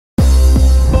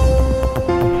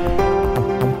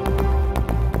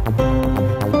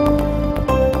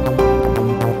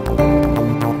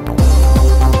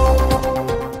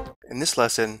this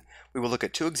lesson, we will look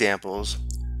at two examples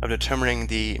of determining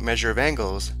the measure of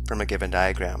angles from a given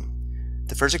diagram.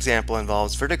 The first example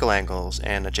involves vertical angles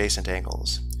and adjacent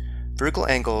angles. Vertical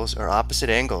angles are opposite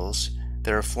angles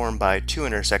that are formed by two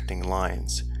intersecting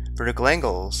lines. Vertical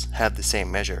angles have the same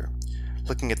measure.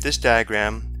 Looking at this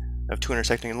diagram of two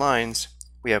intersecting lines,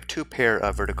 we have two pair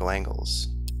of vertical angles.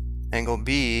 Angle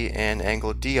B and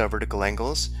angle D are vertical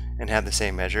angles and have the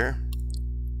same measure.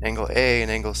 Angle A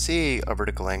and angle C are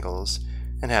vertical angles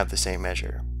and have the same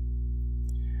measure.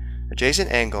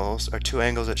 Adjacent angles are two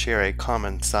angles that share a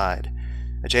common side.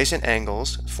 Adjacent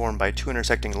angles formed by two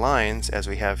intersecting lines, as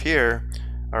we have here,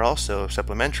 are also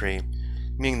supplementary,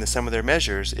 meaning the sum of their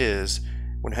measures is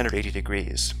 180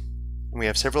 degrees. And we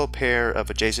have several pair of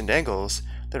adjacent angles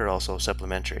that are also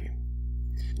supplementary.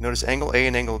 Notice angle A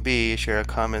and angle B share a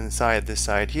common side this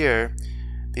side here.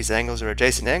 These angles are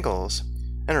adjacent angles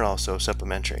and are also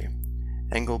supplementary.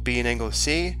 Angle B and angle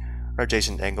C are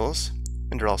adjacent angles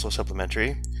and are also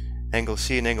supplementary. Angle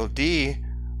C and angle D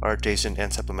are adjacent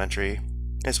and supplementary,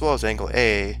 as well as angle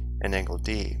A and angle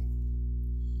D.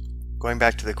 Going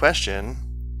back to the question,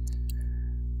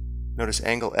 notice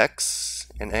angle X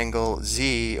and angle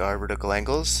Z are vertical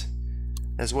angles,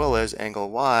 as well as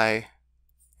angle Y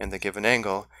and the given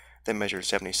angle that measures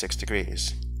 76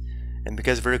 degrees. And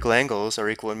because vertical angles are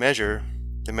equal in measure,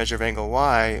 the measure of angle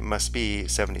Y must be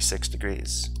 76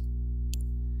 degrees.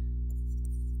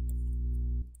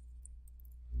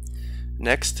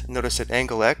 Next, notice that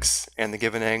angle X and the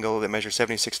given angle that measures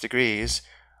 76 degrees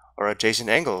are adjacent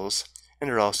angles and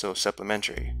are also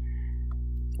supplementary,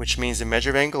 which means the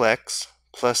measure of angle X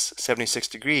plus 76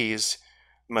 degrees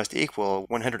must equal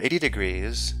 180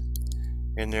 degrees,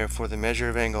 and therefore the measure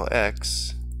of angle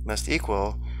X must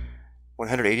equal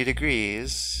 180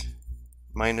 degrees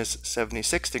minus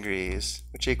 76 degrees,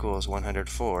 which equals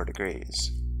 104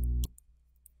 degrees.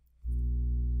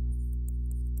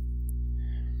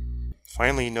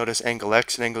 Finally, notice angle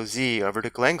X and angle Z are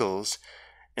vertical angles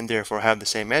and therefore have the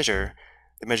same measure.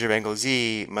 The measure of angle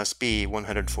Z must be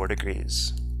 104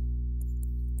 degrees.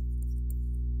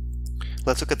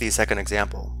 Let's look at the second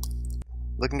example.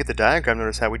 Looking at the diagram,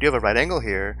 notice how we do have a right angle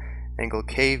here. Angle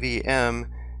KVM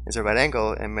is a right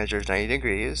angle and measures 90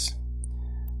 degrees.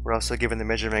 We're also given the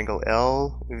measure of angle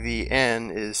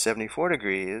LVN is 74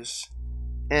 degrees,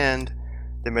 and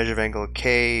the measure of angle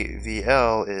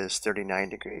KVL is 39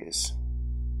 degrees.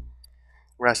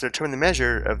 We're asked to determine the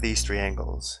measure of these three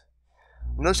angles.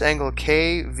 Notice angle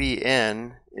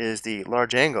KVN is the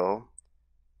large angle,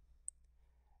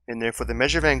 and therefore the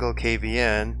measure of angle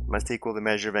KVN must equal the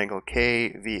measure of angle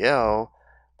KVL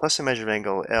plus the measure of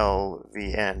angle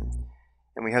LVN.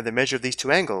 And we have the measure of these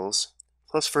two angles.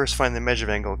 So let's first find the measure of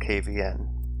angle KVN.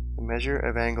 The measure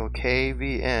of angle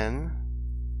KVN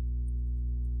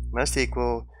must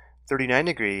equal 39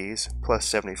 degrees plus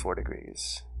 74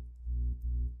 degrees,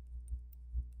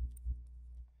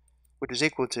 which is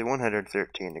equal to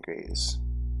 113 degrees.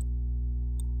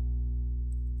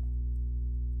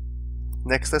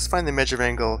 Next, let's find the measure of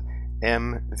angle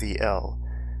MVL.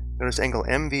 Notice angle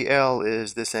MVL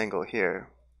is this angle here.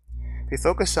 If we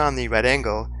focus on the right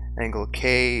angle, angle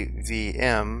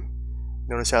KVM,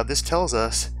 notice how this tells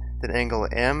us that angle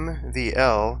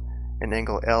MVL and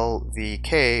angle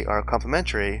LVK are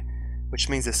complementary, which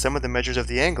means the sum of the measures of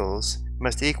the angles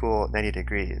must equal 90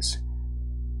 degrees.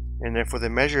 And therefore the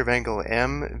measure of angle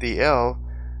MVL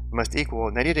must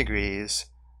equal 90 degrees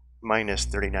minus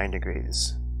 39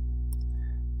 degrees.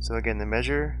 So again, the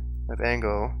measure of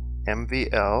angle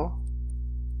MVL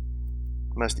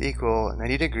must equal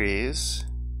 90 degrees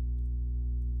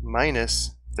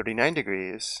minus 39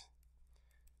 degrees,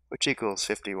 which equals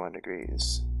 51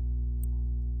 degrees.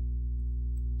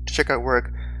 To check out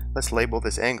work, let's label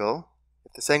this angle.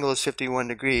 If this angle is 51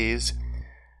 degrees,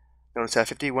 notice that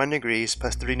 51 degrees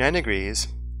plus 39 degrees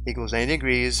equals 90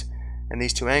 degrees, and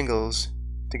these two angles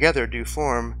together do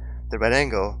form the right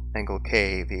angle, angle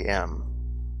KVM.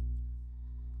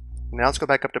 Now let's go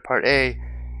back up to part A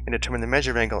and determine the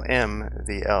measure of angle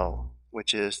MVL,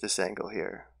 which is this angle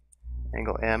here,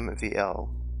 angle MVL.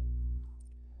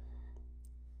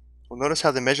 Well, notice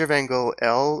how the measure of angle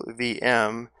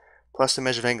LVM plus the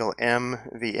measure of angle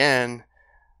MVN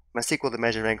must equal the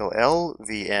measure of angle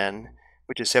LVN,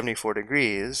 which is 74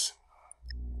 degrees,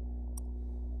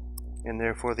 and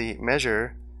therefore the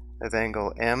measure of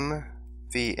angle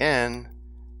MVN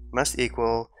must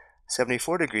equal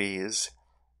 74 degrees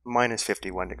minus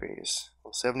 51 degrees.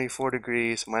 Well, 74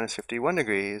 degrees minus 51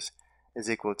 degrees is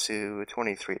equal to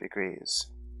 23 degrees.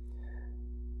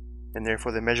 And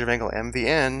therefore the measure of angle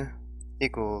MVN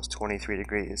equals 23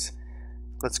 degrees.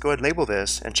 Let's go ahead and label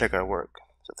this and check our work.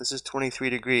 if this is 23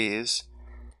 degrees,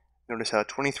 notice how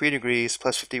 23 degrees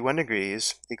plus 51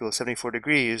 degrees equals 74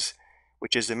 degrees,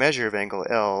 which is the measure of angle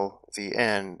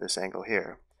LVN, this angle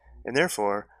here. And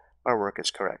therefore, our work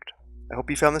is correct. I hope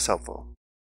you found this helpful.